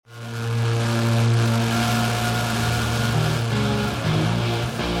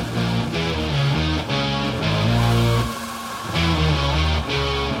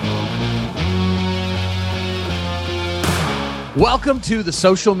Welcome to the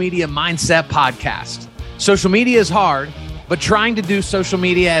Social Media Mindset Podcast. Social media is hard, but trying to do social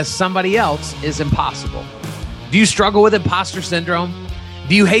media as somebody else is impossible. Do you struggle with imposter syndrome?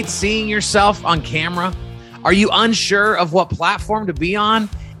 Do you hate seeing yourself on camera? Are you unsure of what platform to be on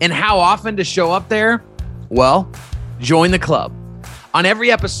and how often to show up there? Well, join the club. On every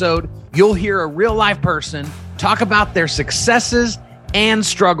episode, you'll hear a real-life person talk about their successes and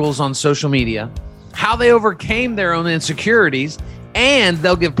struggles on social media, how they overcame their own insecurities, and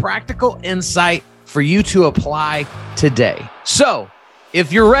they'll give practical insight for you to apply today. So,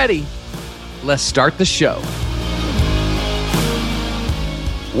 if you're ready, let's start the show.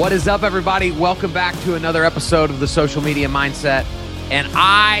 What is up, everybody? Welcome back to another episode of the Social Media Mindset. And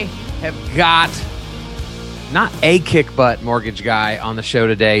I have got not a kick butt mortgage guy on the show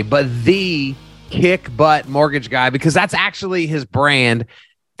today, but the kick butt mortgage guy, because that's actually his brand.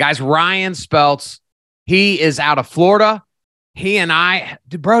 Guys, Ryan Speltz, he is out of Florida. He and I,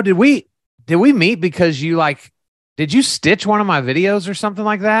 bro, did we meet because did you stitch one of my videos or something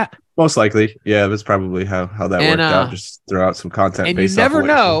like that? Most likely. Yeah, that's probably how that worked out. Just throw out some content. And you never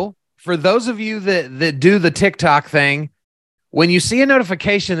know, for those of you that do the TikTok thing, when you see a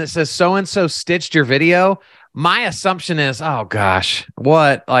notification that says so-and-so stitched your video, my assumption is, oh gosh,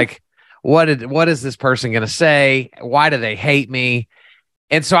 what is this person going to say? Why do they hate me?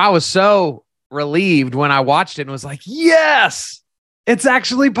 And so I was so relieved when I watched it and was like, yes, it's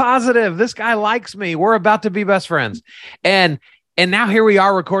actually positive. This guy likes me. We're about to be best friends. And now here we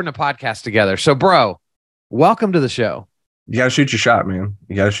are recording a podcast together. So bro, welcome to the show. You got to shoot your shot, man.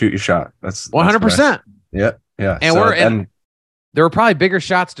 You got to shoot your shot. That's 100%. Yeah. Yeah. And there were probably bigger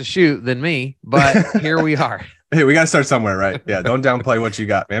shots to shoot than me, but here we are. Hey, we got to start somewhere, right? Yeah. Don't downplay what you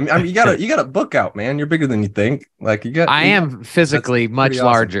got, man. I mean, you got a book out, man. You're bigger than you think. I am physically much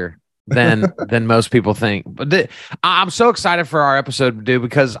larger than most people think. But I'm so excited for our episode, dude,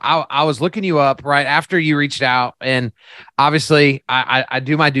 because I was looking you up right after you reached out. And obviously I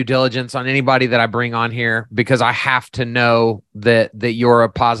do my due diligence on anybody that I bring on here because I have to know that you're a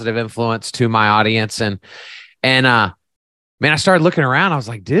positive influence to my audience. And man, I started looking around. I was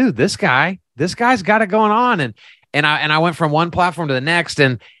like, dude, this guy's got it going on. And I went from one platform to the next.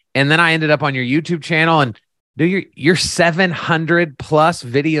 And then I ended up on your YouTube channel, and dude, you're 700 plus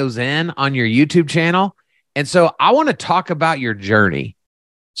videos in on your YouTube channel. And so I want to talk about your journey.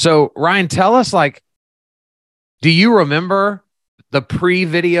 So Ryan, tell us, do you remember the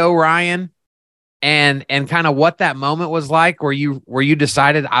pre-video Ryan and kind of what that moment was like where you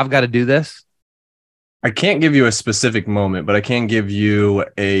decided I've got to do this? I can't give you a specific moment, but I can give you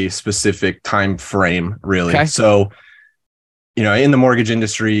a specific time frame, really. Okay. So, in the mortgage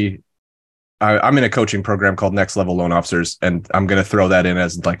industry, I'm in a coaching program called Next Level Loan Officers, and I'm going to throw that in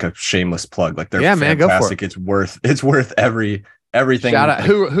as like a shameless plug. They're fantastic. Man, go for it. It's worth everything. Shout out.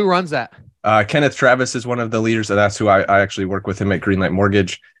 Who runs that? Kenneth Travis is one of the leaders, and that's who I actually work with him at Greenlight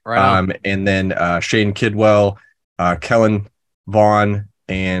Mortgage. Right. And then Shane Kidwell, Kellen Vaughn,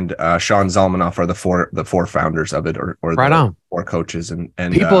 and Sean Zalmanoff are the four founders of it, or right the four coaches. And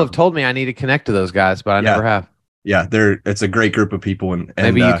people have told me I need to connect to those guys, but I never have. Yeah, it's a great group of people, and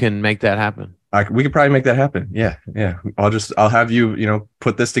maybe you can make that happen. We could probably make that happen. Yeah. I'll have you,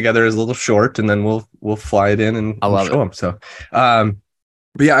 put this together as a little short, and then we'll fly it in and I'll show them. So, but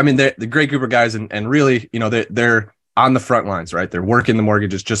yeah, I mean, they're the great group of guys, and really, they're on the front lines, right? They're working the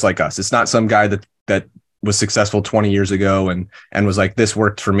mortgages just like us. It's not some guy that was successful 20 years ago and was like, this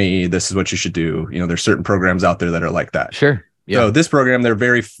worked for me, this is what you should do. There's certain programs out there that are like that. Sure. Yeah. So this program, they're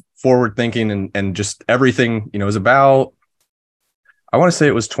very forward thinking, and just everything, is about, I want to say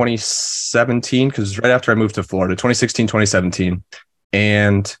it was 2017, because right after I moved to Florida, 2016, 2017.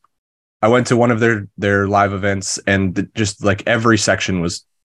 And I went to one of their live events, and just like every section was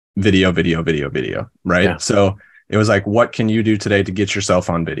video, right? Yeah. So it was like, what can you do today to get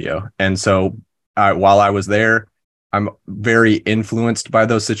yourself on video? And so while I was there, I'm very influenced by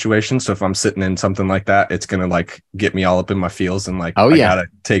those situations. So if I'm sitting in something like that, it's going to get me all up in my feels, and I gotta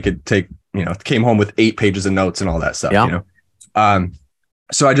came home with 8 pages of notes and all that stuff,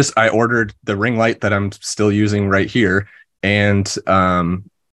 So I ordered the ring light that I'm still using right here, and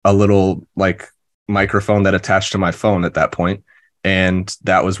a little microphone that attached to my phone at that point. And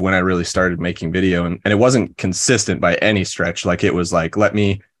that was when I really started making video, and it wasn't consistent by any stretch. It was let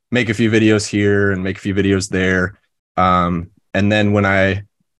me make a few videos here and make a few videos there. And then when I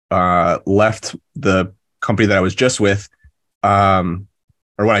left the company that I was just with, or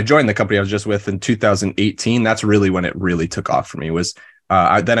when I joined the company I was just with in 2018, that's really when it really took off for me.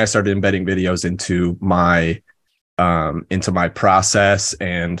 Then I started embedding videos into my into my process,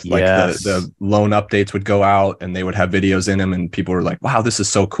 and like Yes. the loan updates would go out and they would have videos in them, and people were like, wow, this is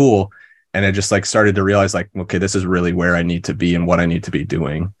so cool. And I just like started to realize like, okay, this is really where I need to be and what I need to be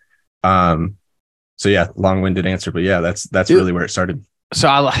doing. So yeah, long-winded answer, but yeah, that's Dude, really where it started. So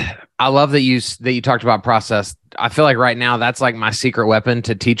I love that you talked about process. I feel like right now that's like my secret weapon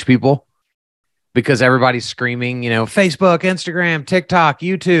to teach people, because everybody's screaming, Facebook, Instagram, TikTok,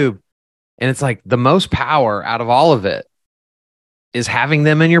 YouTube. And it's like the most power out of all of it is having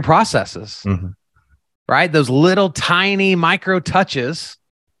them in your processes, right? Those little tiny micro touches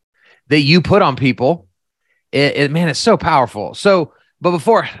that you put on people. Man, it's so powerful. So, but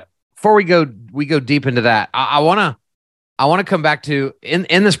before we go deep into that, I want to come back to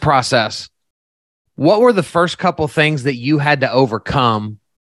in this process, what were the first couple things that you had to overcome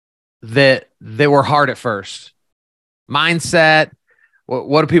that were hard at first? Mindset.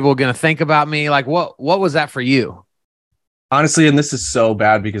 What are people going to think about me? Like, what was that for you? Honestly, and this is so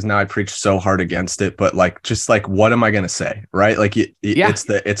bad because now I preach so hard against it, but like, just like, what am I going to say? Right? Like it's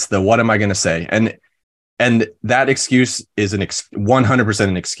the, what am I going to say? And that excuse is 100%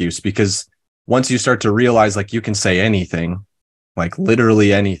 an excuse, because once you start to realize like you can say anything, like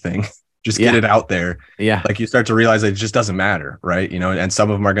literally anything, just get it out there. Yeah. Like you start to realize that it just doesn't matter. Right. And some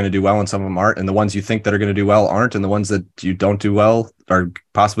of them are going to do well and some of them aren't. And the ones you think that are going to do well aren't. And the ones that you don't do well are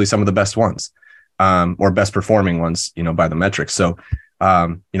possibly some of the best ones, or best performing ones, by the metrics. So,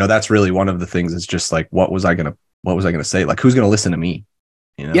 that's really one of the things is just like, what was I going to say? Like, who's going to listen to me?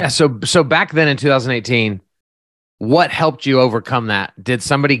 Yeah. So back then in 2018, what helped you overcome that? Did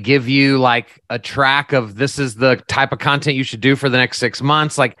somebody give you like a track of this is the type of content you should do for the next 6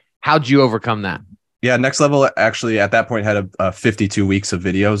 months? Like, how'd you overcome that? Yeah, Next Level actually at that point had a 52 weeks of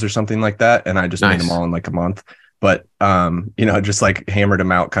videos or something like that, and I just made them all in like a month. But just like hammered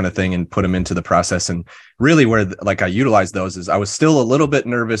them out kind of thing and put them into the process. And really where like I utilized those is I was still a little bit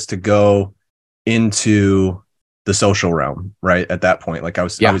nervous to go into the social realm, right? At that point, like I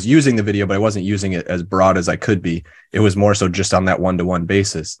was using the video, but I wasn't using it as broad as I could be. It was more so just on that one-to-one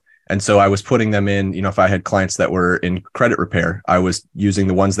basis. And so I was putting them in, if I had clients that were in credit repair, I was using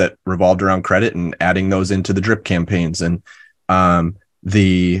the ones that revolved around credit and adding those into the drip campaigns. And anything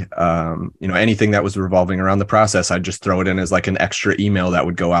that was revolving around the process, I'd just throw it in as like an extra email that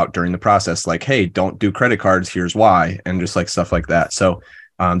would go out during the process. Like, hey, don't do credit cards. Here's why. And just like stuff like that. So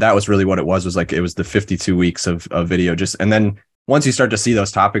that was really what it was like, it was the 52 weeks of video. And then once you start to see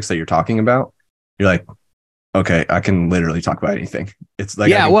those topics that you're talking about, you're like, okay, I can literally talk about anything. It's like,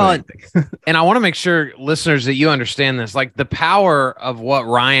 yeah, well, and I want to make sure listeners that you understand this, like the power of what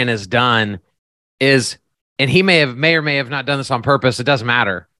Ryan has done is, and he may or may have not done this on purpose. It doesn't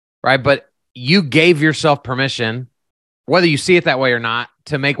matter. Right. But you gave yourself permission, whether you see it that way or not,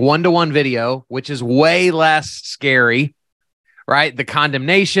 to make one-to-one video, which is way less scary. Right. The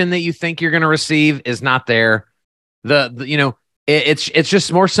condemnation that you think you're going to receive is not there. It's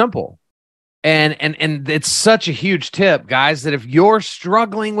just more simple. And it's such a huge tip, guys, that if you're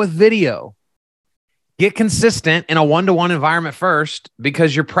struggling with video, get consistent in a one-to-one environment first,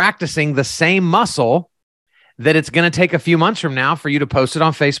 because you're practicing the same muscle that it's going to take a few months from now for you to post it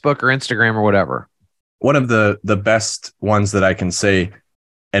on Facebook or Instagram or whatever. One of the best ones that I can say,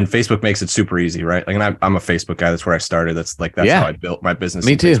 and Facebook makes it super easy, right? Like, and I'm a Facebook guy. That's where I started. That's how I built my business.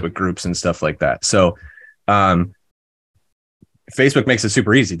 Me too. Facebook groups and stuff like that. So, Facebook makes it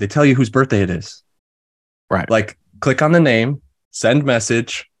super easy. They tell you whose birthday it is. Right. Like, click on the name, send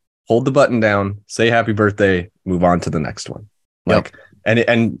message, hold the button down, say happy birthday, move on to the next one. Like,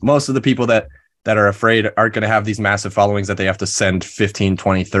 and most of the people that are afraid aren't going to have these massive followings that they have to send 15,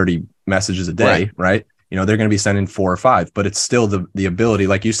 20, 30 messages a day, right? They're going to be sending 4 or 5, but it's still the ability,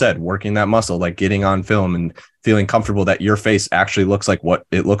 like you said, working that muscle, like getting on film and feeling comfortable that your face actually looks like what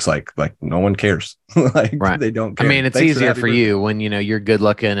it looks like. Like, no one cares. Like, they don't care. I mean, it's easier for you when, you're good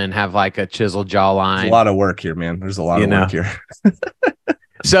looking and have like a chiseled jawline. There's a lot of work here, man. There's a lot of work here.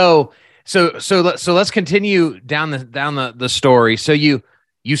 So let's continue down the story. So you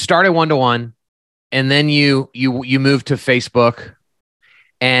started one-to-one, and then you moved to Facebook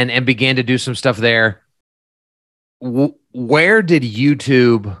and began to do some stuff there. Where did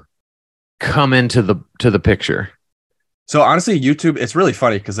YouTube come into the picture? So honestly, YouTube, it's really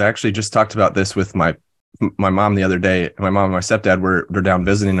funny because I actually just talked about this with my mom the other day. My mom and my stepdad were down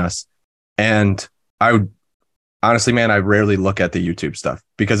visiting us, and I would honestly, man, I rarely look at the YouTube stuff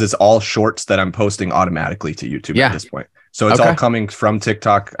because it's all shorts that I'm posting automatically to YouTube at this point. So it's all coming from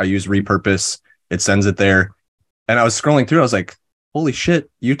TikTok. I use repurpose. It sends it there. And I was scrolling through. I was like, holy shit,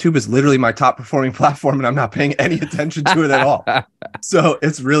 YouTube is literally my top performing platform and I'm not paying any attention to it at all. So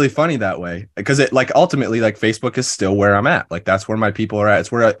it's really funny that way, because it like ultimately like Facebook is still where I'm at. Like that's where my people are at.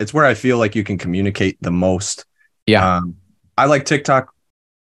 It's where I feel like you can communicate the most. Yeah. I like TikTok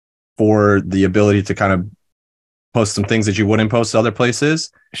for the ability to kind of post some things that you wouldn't post other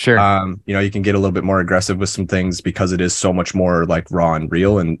places. Sure. You know, you can get a little bit more aggressive with some things because it is so much more like raw and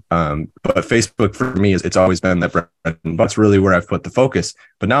real. And but Facebook for me it's always been that bread and that's really where I've put the focus.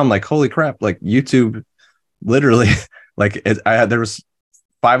 But now I'm like, holy crap, like YouTube literally like there was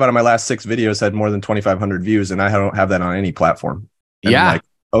 5 out of my last 6 videos had more than 2,500 views, and I don't have that on any platform. And yeah. I'm like,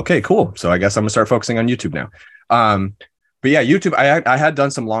 okay, cool. So I guess I'm gonna start focusing on YouTube now. But yeah, YouTube, I had done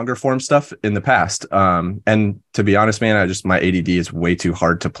some longer form stuff in the past. And to be honest, man, my ADD is way too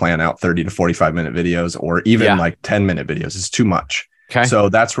hard to plan out 30 to 45 minute videos or even like 10-minute videos. It's too much. Okay. So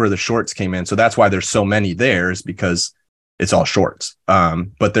that's where the shorts came in. So that's why there's so many there, is because it's all shorts.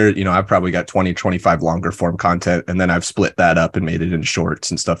 But there, you know, I've probably got 20, 25 longer form content, and then I've split that up and made it into shorts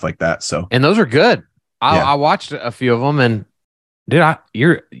and stuff like that. So, and those are good. I watched a few of them, and dude,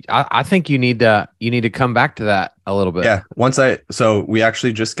 I think you need to come back to that a little bit. Yeah. So we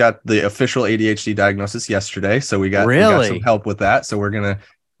actually just got the official ADHD diagnosis yesterday. So we got some help with that. So we're going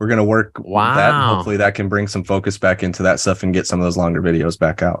to work with that. And hopefully that can bring some focus back into that stuff and get some of those longer videos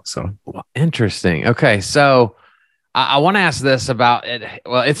back out. So interesting. Okay. So I want to ask this about it.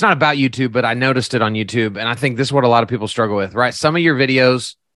 Well, it's not about YouTube, but I noticed it on YouTube. And I think this is what a lot of people struggle with, right? Some of your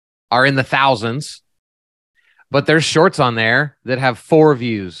videos are in the thousands, but there's shorts on there that have 4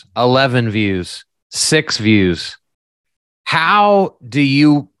 views, 11 views, 6 views. How do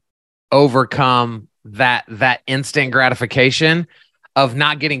you overcome that instant gratification of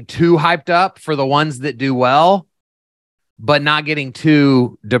not getting too hyped up for the ones that do well, but not getting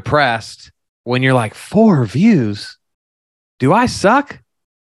too depressed when you're like, 4 views? Do I suck?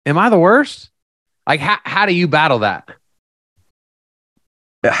 Am I the worst? Like, how do you battle that?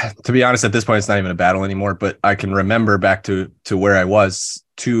 To be honest, at this point, it's not even a battle anymore, but I can remember back to where I was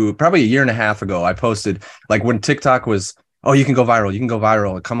to probably a year and a half ago. I posted like when TikTok was, oh, you can go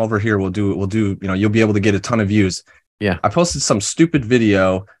viral. Come over here. We'll do, you know, you'll be able to get a ton of views. Yeah. I posted some stupid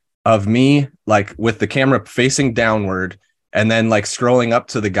video of me like with the camera facing downward and then like scrolling up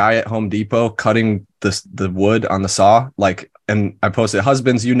to the guy at Home Depot cutting the wood on the saw. Like, and I posted,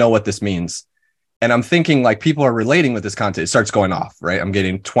 husbands, you know what this means. And I'm thinking like people are relating with this content. It starts going off, right? I'm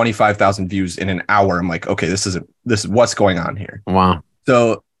getting 25,000 views in an hour. I'm like, okay, this is what's going on here. Wow.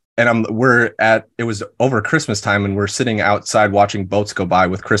 So, and it was over Christmas time and we're sitting outside watching boats go by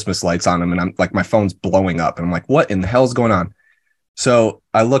with Christmas lights on them. And I'm like, my phone's blowing up and I'm like, what in the hell is going on? So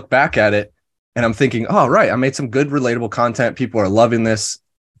I look back at it and I'm thinking, oh, right. I made some good relatable content. People are loving this.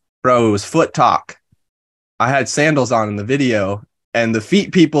 Bro, it was foot talk. I had sandals on in the video. And the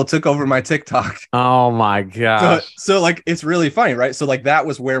feet people took over my TikTok. Oh my gosh. So like, it's really funny, right? So like, that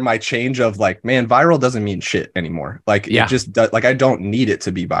was where my change of like, man, viral doesn't mean shit anymore. Like it just does, like, I don't need it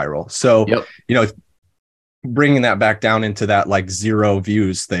to be viral. So, you know, bringing that back down into that like 0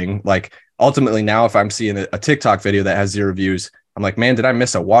 views thing, like ultimately now, if I'm seeing a TikTok video that has 0 views, I'm like, man, did I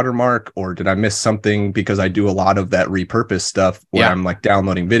miss a watermark or did I miss something? Because I do a lot of that repurpose stuff where I'm like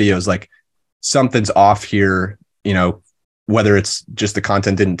downloading videos, like something's off here, you know, whether it's just the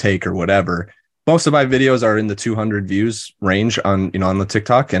content didn't take or whatever. Most of my videos are in the 200 views range on the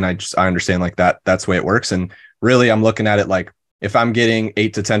TikTok. And I understand like that's the way it works. And really I'm looking at it like if I'm getting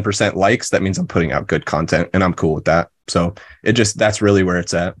 8 to 10% likes, that means I'm putting out good content and I'm cool with that. So that's really where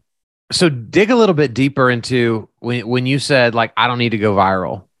it's at. So dig a little bit deeper into when you said like, I don't need to go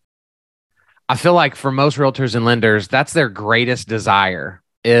viral. I feel like for most realtors and lenders, that's their greatest desire,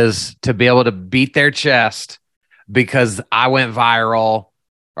 is to be able to beat their chest because I went viral,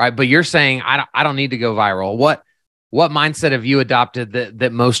 right? But you're saying I don't need to go viral. What mindset have you adopted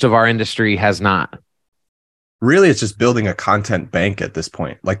that most of our industry has not? Really, it's just building a content bank at this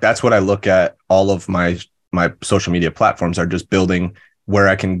point. Like that's what I look at. All of my social media platforms are just building where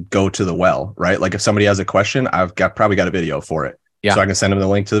I can go to the well, right? Like if somebody has a question, I've probably got a video for it. Yeah. So I can send them the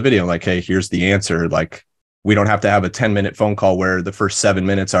link to the video. Like, hey, here's the answer. Like we don't have to have a 10-minute phone call where the first 7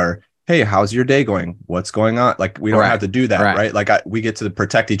 minutes are, hey, how's your day going? What's going on? Like, we don't have to do that, right? Like we get to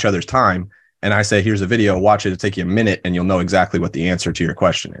protect each other's time. And I say, here's a video, watch it. It'll take you a minute and you'll know exactly what the answer to your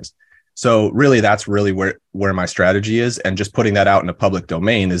question is. So really, that's really where my strategy is. And just putting that out in a public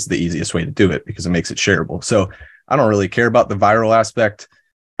domain is the easiest way to do it because it makes it shareable. So I don't really care about the viral aspect.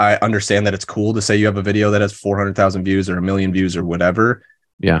 I understand that it's cool to say you have a video that has 400,000 views or 1 million views or whatever.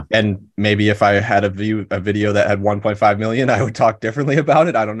 Yeah. And maybe if I had a video that had 1.5 million, I would talk differently about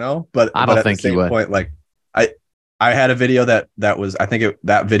it. I don't know. But I don't think you would. Point, like I had a video that was, I think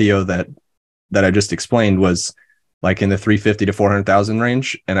that video that I just explained was like in the 350 to 400,000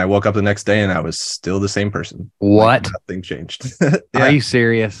 range. And I woke up the next day and I was still the same person. What? Like, nothing changed. Are you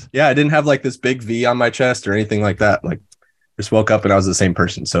serious? Yeah. I didn't have like this big V on my chest or anything like that. Like, just woke up and I was the same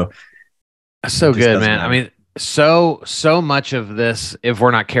person. So good, man. Matter. I mean, so much of this, if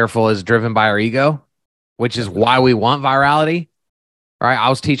we're not careful, is driven by our ego, which is why we want virality. Right. I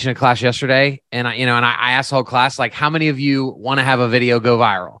was teaching a class yesterday and I asked the whole class, like, how many of you want to have a video go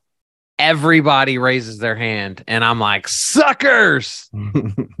viral? Everybody raises their hand and I'm like, suckers,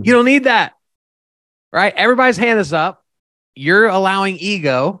 you don't need that. Right. Everybody's hand is up. You're allowing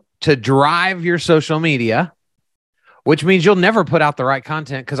ego to drive your social media, which means you'll never put out the right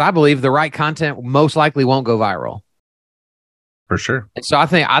content, because I believe the right content most likely won't go viral. For sure. And so I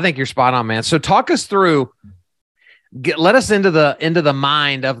think you're spot on, man. So talk us through. Let us into the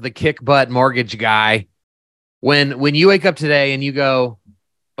mind of the kick butt mortgage guy. When you wake up today and you go,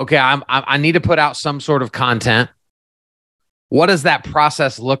 okay, I need to put out some sort of content. What does that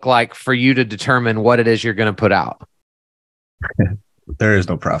process look like for you to determine what it is you're going to put out? There is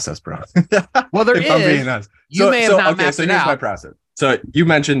no process, bro. Well, there is. I'm being honest. You may have not mapped it out. Here's my process. So you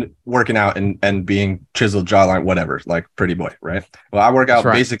mentioned working out and being chiseled jawline, whatever, like pretty boy, right? Well, I work out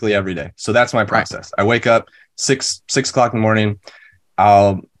basically every day. So that's my process. Right. I wake up 6 o'clock in the morning.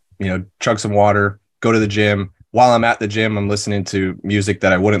 I'll, chug some water, go to the gym. While I'm at the gym, I'm listening to music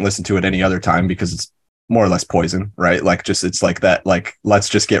that I wouldn't listen to at any other time because it's more or less poison, right? Like it's like that, like, let's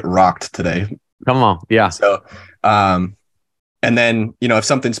just get rocked today. Come on. Yeah. So, and then, if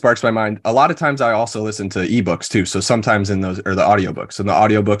something sparks my mind, a lot of times I also listen to ebooks too. So sometimes in those, or the audiobooks. In the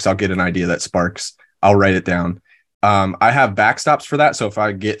audiobooks, I'll get an idea that sparks. I'll write it down. I have backstops for that. So if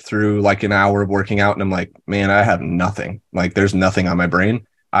I get through like an hour of working out and I'm like, man, I have nothing, like there's nothing on my brain,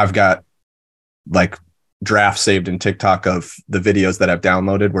 I've got like drafts saved in TikTok of the videos that I've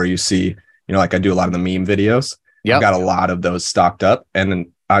downloaded where you see, like I do a lot of the meme videos. Yep. I've got a lot of those stocked up. And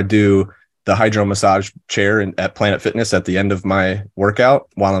then I do the hydro massage chair at Planet Fitness at the end of my workout.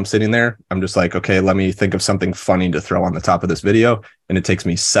 While I'm sitting there, I'm just like, okay, let me think of something funny to throw on the top of this video. And it takes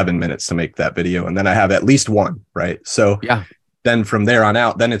me 7 minutes to make that video. And then I have at least one, right? So yeah. Then from there on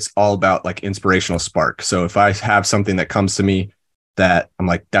out, then it's all about like inspirational spark. So if I have something that comes to me that I'm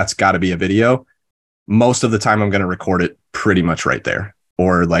like, that's got to be a video, most of the time I'm going to record it pretty much right there,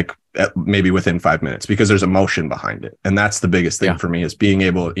 or like maybe within 5 minutes, because there's emotion behind it. And that's the biggest thing for me, is being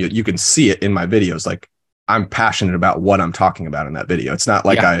able, you can see it in my videos. Like I'm passionate about what I'm talking about in that video. It's not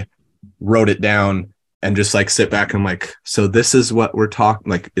like I wrote it down and just like sit back and I'm like, so this is what we're talking.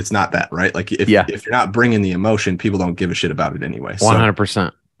 Like, it's not that, right? Like if you're not bringing the emotion, people don't give a shit about it anyway.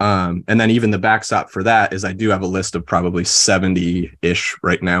 100%. And then even the backstop for that is I do have a list of probably 70-ish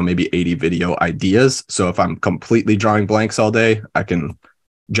right now, maybe 80 video ideas. So if I'm completely drawing blanks all day, I can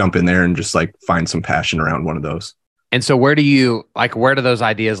jump in there and just like find some passion around one of those. And so where do those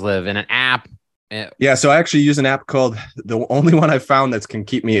ideas live? In an app? Yeah. So I actually use an app called, the only one I've found that can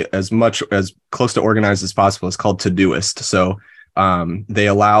keep me as close to organized as possible is called Todoist. So they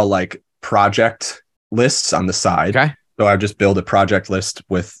allow like project lists on the side. Okay. So I just build a project list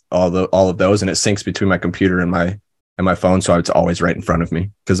with all of those, and it syncs between my computer and my phone. So it's always right in front of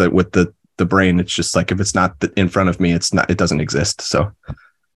me, because with the brain, it's just like, if it's not in front of me, it doesn't exist. So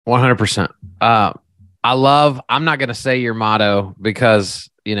 100%. I'm not going to say your motto, because,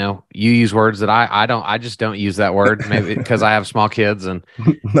 you use words that I just don't use that word, maybe because I have small kids and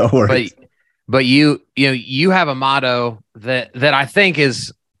no worries. But you have a motto that I think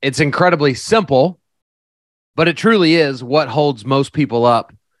it's incredibly simple, but it truly is what holds most people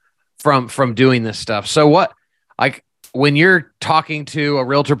up from doing this stuff. So what, like when you're talking to a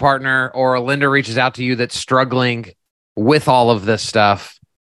realtor partner or a lender reaches out to you that's struggling with all of this stuff,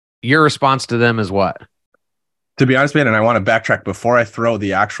 your response to them is what? To be honest, man, and I want to backtrack before I throw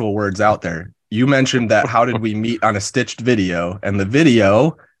the actual words out there. You mentioned that how did we meet on a stitched video? And the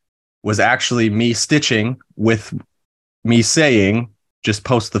video was actually me stitching with me saying, just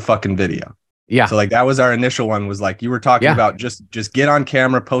post the fucking video. Yeah. So like that was our initial one, was like, you were talking about just get on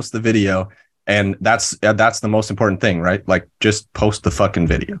camera, post the video. And that's the most important thing, right? Like just post the fucking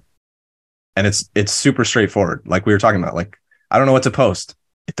video. And it's super straightforward. Like we were talking about, like, I don't know what to post.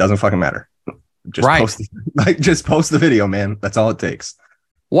 It doesn't fucking matter. Just just post the video, man. That's all it takes.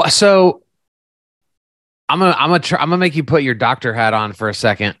 What? So I'm gonna make you put your doctor hat on for a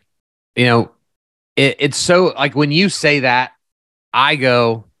second. It's so like when you say that, I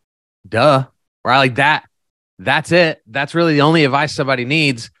go, duh, right? Like that. That's it. That's really the only advice somebody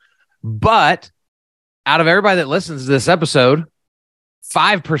needs. But out of everybody that listens to this episode,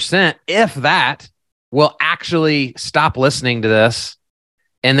 5%, if that, will actually stop listening to this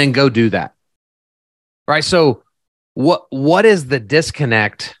and then go do that. Right? So what is the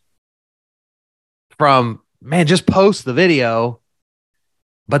disconnect from, man, just post the video,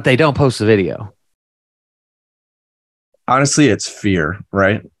 but they don't post the video? Honestly, it's fear,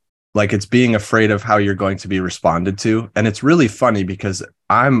 right? Like it's being afraid of how you're going to be responded to. And it's really funny because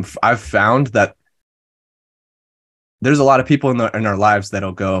I've found that there's a lot of people in our lives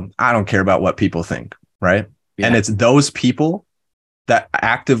that'll go, I don't care about what people think, right? Yeah. And it's those people that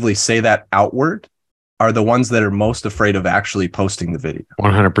actively say that outward are the ones that are most afraid of actually posting the video.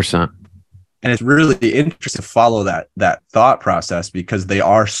 100%. And it's really interesting to follow that thought process because they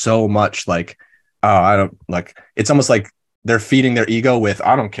are so much like, oh, I don't like, it's almost like they're feeding their ego with,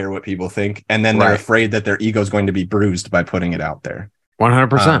 I don't care what people think. And then they're afraid that their ego is going to be bruised by putting it out there.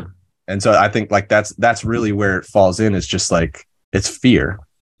 100%. And so I think like that's really where it falls in. Is just like, it's fear.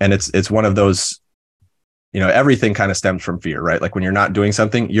 And it's one of those, everything kind of stems from fear, right? Like when you're not doing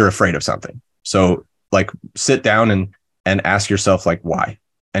something, you're afraid of something. So like sit down and ask yourself like, why?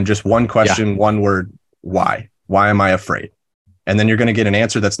 And just one question, one word, why? Why am I afraid? And then you're going to get an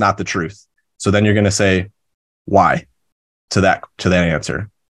answer that's not the truth. So then you're going to say, why to that answer?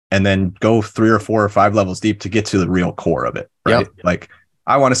 And then go 3 or 4 or 5 levels deep to get to the real core of it, right? Yep. Like,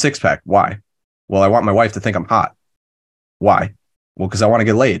 I want a 6-pack. Why? Well, I want my wife to think I'm hot. Why? Well, because I want to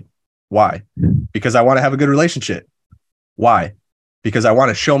get laid. Why? Because I want to have a good relationship. Why? Because I want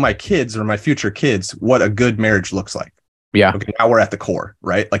to show my kids or my future kids what a good marriage looks like. Yeah. Okay, now we're at the core,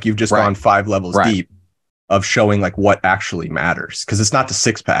 right? Like you've just gone 5 levels deep of showing like what actually matters. Because it's not the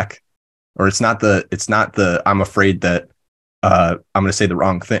 6-pack, or it's not the I'm afraid that I'm going to say the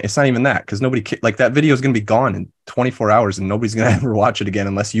wrong thing. It's not even that, because nobody like that video is going to be gone in 24 hours and nobody's going to ever watch it again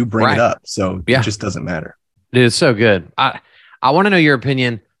unless you bring it up. So it just doesn't matter. Dude, it's so good. I want to know your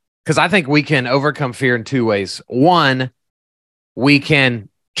opinion, because I think we can overcome fear in 2 ways. One, we can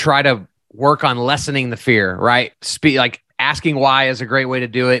try to work on lessening the fear, right? Like asking why is a great way to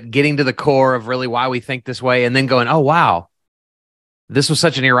do it, getting to the core of really why we think this way, and then going, oh, wow, this was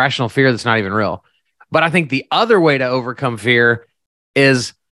such an irrational fear that's not even real. But I think the other way to overcome fear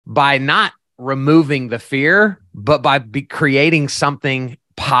is by not removing the fear, but by creating something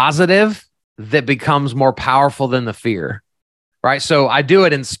positive that becomes more powerful than the fear, right? So I do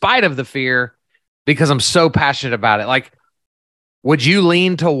it in spite of the fear because I'm so passionate about it. Like, would you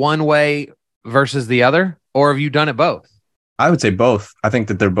lean to one way versus the other, or have you done it both? I would say both. I think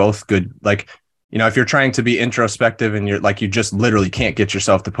that they're both good. Like, if you're trying to be introspective and you're like, you just literally can't get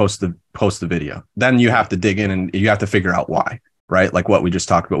yourself to post the video, then you have to dig in and you have to figure out why, right? Like what we just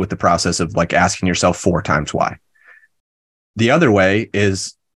talked about with the process of like asking yourself 4 times why. The other way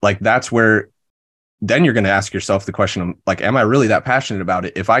is like, that's where then you're going to ask yourself the question, like, am I really that passionate about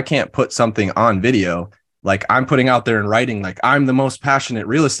it? If I can't put something on video, like I'm putting out there in writing, like I'm the most passionate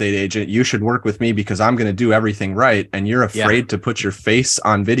real estate agent, you should work with me because I'm going to do everything right. And you're afraid to put your face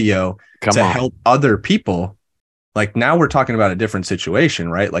on video to help other people. Like now we're talking about a different situation,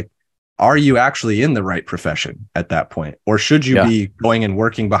 right? Like, are you actually in the right profession at that point? Or should you be going and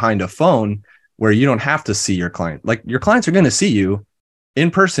working behind a phone where you don't have to see your client? Like your clients are going to see you in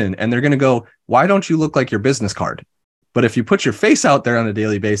person and they're going to go, why don't you look like your business card? But if you put your face out there on a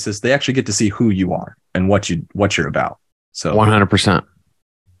daily basis, they actually get to see who you are and what you're about. So 100%,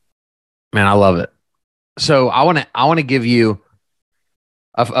 man, I love it. So I want to give you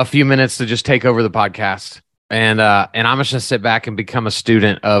a few minutes to just take over the podcast, and I'm just gonna sit back and become a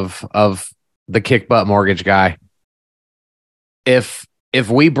student of the kick butt mortgage guy. If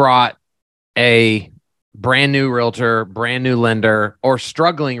we brought a brand new realtor, brand new lender, or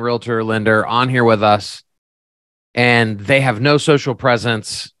struggling realtor or lender on here with us, and they have no social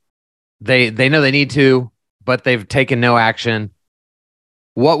presence, they know they need to, but they've taken no action,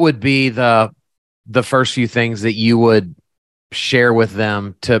 what would be the first few things that you would share with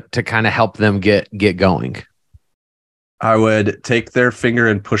them to kind of help them get going? I would take their finger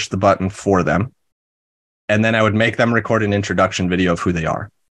and push the button for them. And then I would make them record an introduction video of who they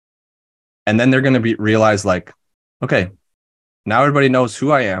are. And then they're going to realize like, okay, now everybody knows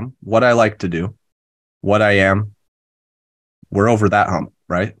who I am, what I like to do, what I am. We're over that hump,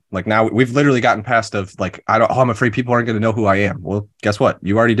 right? Like now we've literally gotten past of like, I'm afraid people aren't going to know who I am. Well, guess what?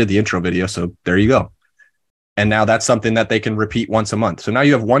 You already did the intro video. So there you go. And now that's something that they can repeat once a month. So now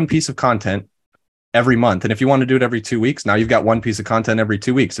you have one piece of content every month. And if you want to do it every 2 weeks, now you've got one piece of content every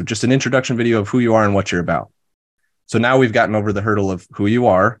 2 weeks of just an introduction video of who you are and what you're about. So now we've gotten over the hurdle of who you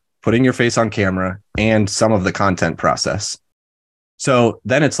are, putting your face on camera, and some of the content process. So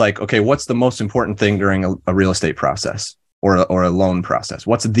then it's like, okay, what's the most important thing during a real estate process or a loan process?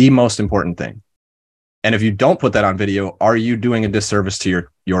 What's the most important thing? And if you don't put that on video, are you doing a disservice to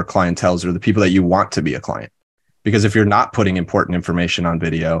your clientels or the people that you want to be a client? Because if you're not putting important information on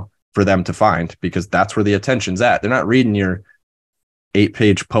video for them to find, because that's where the attention's at. They're not reading your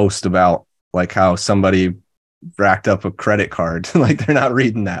 8-page post about like how somebody racked up a credit card. Like they're not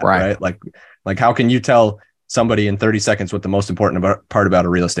reading that, right? Like how can you tell somebody in 30 seconds what the most important part about a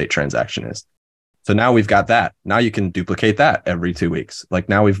real estate transaction is? So now we've got that. Now you can duplicate that every 2 weeks. Like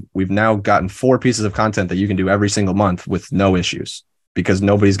now we've now gotten 4 pieces of content that you can do every single month with no issues, because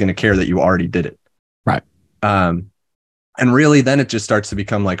nobody's going to care that you already did it. Right. And really then it just starts to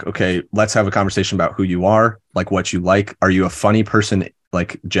become like, okay, let's have a conversation about who you are, like what you like. Are you a funny person?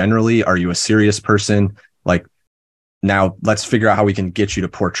 Like generally, are you a serious person? Like now let's figure out how we can get you to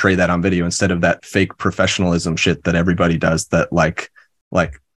portray that on video instead of that fake professionalism shit that everybody does. That like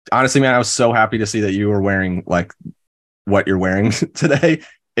honestly, man, I was so happy to see that you were wearing like what you're wearing today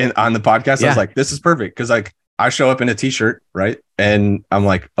on the podcast. Yeah. I was like, this is perfect. Cause like I show up in a t-shirt, right? And I'm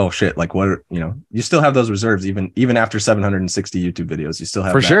like, oh shit. Like what are, you still have those reserves, even after 760 YouTube videos, you still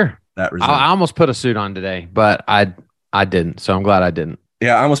have that reserve. I almost put a suit on today, but I didn't. So I'm glad I didn't.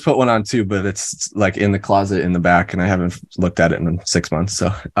 Yeah. I almost put one on too, but it's like in the closet in the back and I haven't looked at it in 6 months.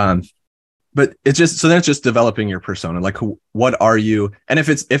 So, but it's just, so then it's just developing your persona. Like, what are you? And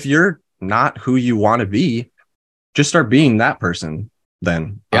if you're not who you want to be, just start being that person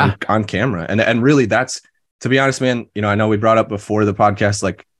then on camera. And really that's, to be honest, man, I know we brought up before the podcast,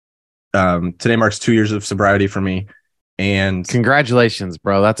 like, today marks 2 years of sobriety for me. And congratulations,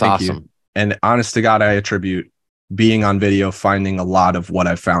 bro. That's awesome. You. And honest to God, I attribute being on video, finding a lot of what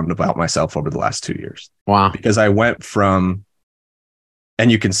I found about myself over the last 2 years. Wow. Because I went from,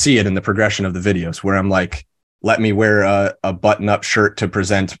 and you can see it in the progression of the videos where I'm like, let me wear a button-up shirt to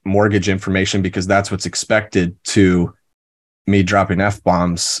present mortgage information because that's what's expected, to me dropping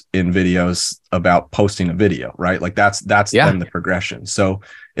F-bombs in videos about posting a video, right? Like that's then the progression. So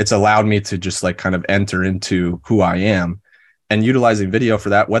it's allowed me to just like kind of enter into who I am and utilizing video for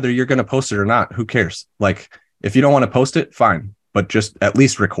that, whether you're going to post it or not, who cares? Like if you don't want to post it, fine, but just at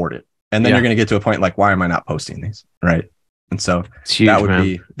least record it. And then you're going to get to a point like, why am I not posting these? Right. And so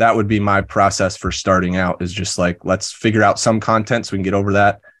huge, that would be my process for starting out, is just like, let's figure out some content so we can get over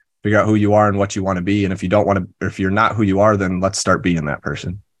that, figure out who you are and what you want to be. And if you don't want to, or if you're not who you are, then let's start being that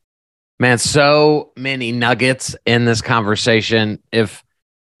person. Man, so many nuggets in this conversation. If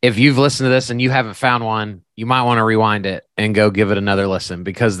you've listened to this and you haven't found one, you might want to rewind it and go give it another listen,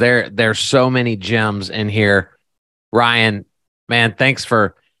 because there's so many gems in here. Ryan, man, thanks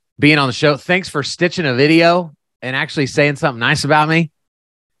for being on the show. Thanks for stitching a video and actually saying something nice about me.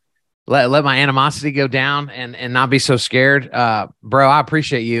 Let my animosity go down and not be so scared. Bro, I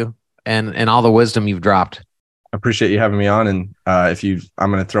appreciate you and all the wisdom you've dropped. I appreciate you having me on. And I'm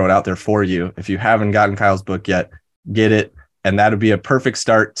going to throw it out there for you. If you haven't gotten Kyle's book yet, get it. And that'll be a perfect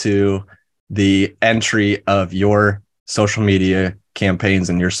start to the entry of your social media campaigns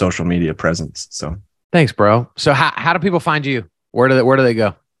and your social media presence. So thanks, bro. So how do people find you? Where do they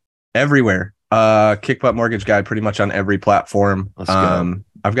go? Everywhere. Kick Butt Mortgage Guy, pretty much on every platform. Let's go.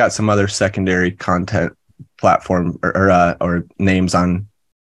 I've got some other secondary content platform or names on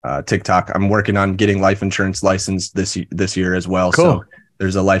TikTok. I'm working on getting life insurance licensed this year as well. Cool. So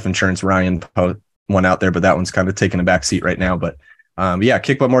there's a life insurance Ryan one out there, but that one's kind of taking a back seat right now. But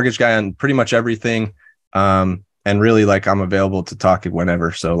Kick Butt Mortgage Guy on pretty much everything. And really, like, I'm available to talk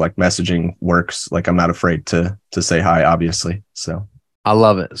whenever. So like messaging works. Like I'm not afraid to say hi, obviously. So I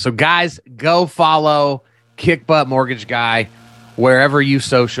love it. So guys, go follow Kick Butt Mortgage Guy wherever you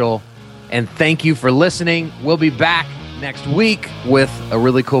social. And thank you for listening. We'll be back next week with a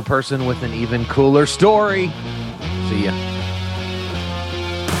really cool person with an even cooler story. See ya.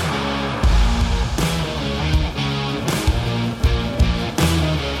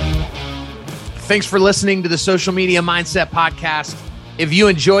 Thanks for listening to the Social Media Mindset Podcast. If you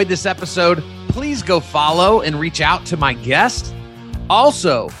enjoyed this episode, please go follow and reach out to my guest.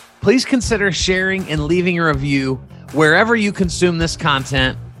 Also, please consider sharing and leaving a review wherever you consume this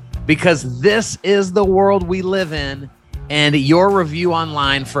content, because this is the world we live in, and your review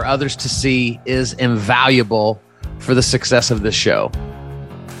online for others to see is invaluable for the success of this show.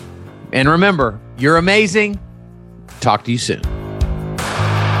 And remember, you're amazing. Talk to you soon.